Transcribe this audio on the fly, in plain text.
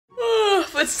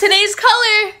What's today's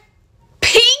color?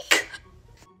 Pink?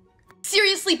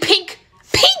 Seriously, pink?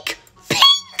 Pink?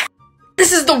 Pink?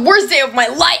 This is the worst day of my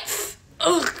life.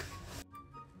 Ugh.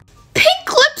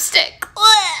 Pink lipstick.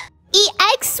 Ugh. Eat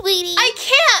eggs, sweetie. I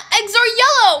can't. Eggs are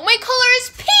yellow. My color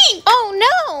is pink. Oh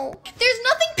no. There's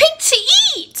nothing pink to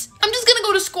eat. I'm just gonna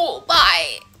go to school.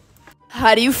 Bye.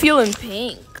 How do you feel in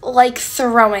pink? Like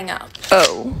throwing up.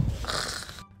 Oh.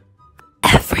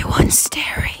 Everyone's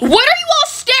staring. What are you all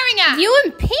staring at? You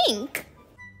in pink?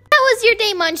 How was your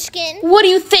day, Munchkin? What do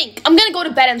you think? I'm gonna go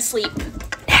to bed and sleep.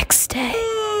 Next day.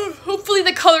 Hopefully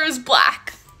the color is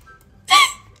black.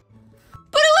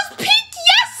 But it was pink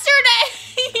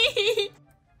yesterday!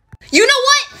 You know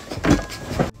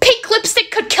what? Pink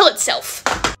lipstick could kill itself.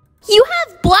 You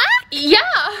have black? Yeah.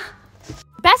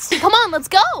 Bestie, come on, let's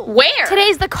go. Where?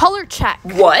 Today's the color check.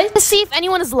 What? To see if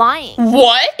anyone is lying.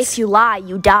 What? If you lie,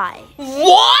 you die.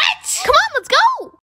 What? Come on, let's go.